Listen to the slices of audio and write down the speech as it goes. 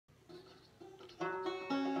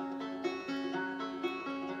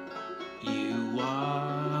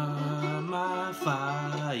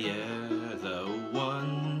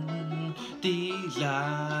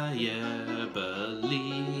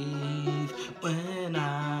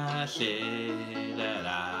say that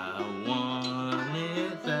I want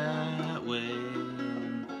it that way.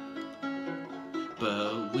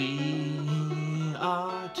 But we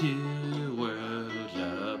are two worlds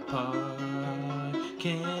apart.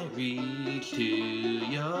 Can't reach to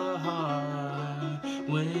your heart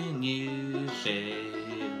when you say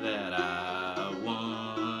that I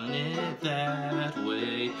want it that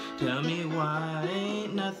way. Tell me why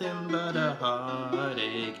ain't nothing but a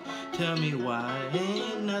heartache. Tell me why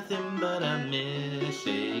ain't nothing but a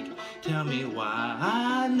mistake. Tell me why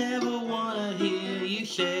I never wanna hear you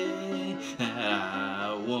say that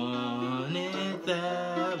I want it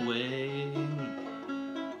that way.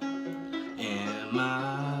 Am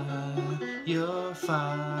I your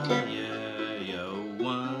fire, your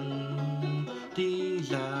one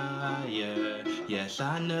desire? Yes,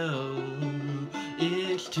 I know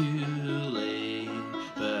it's too late,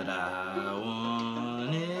 but I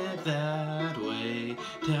want it that way.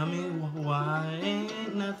 Tell me why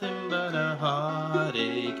ain't nothing but a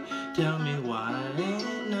heartache. Tell me why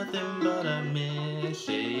ain't nothing but a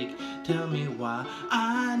mistake. Tell me why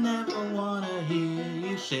I never wanna hear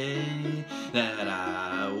you say that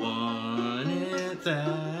I want it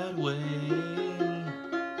that way.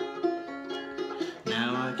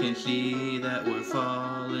 Now I can see that we're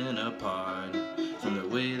falling apart from the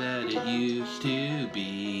way that it used to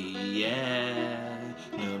be, yeah.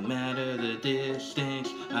 No matter the distance,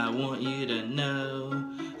 I want you to know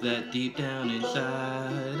that deep down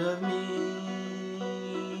inside of me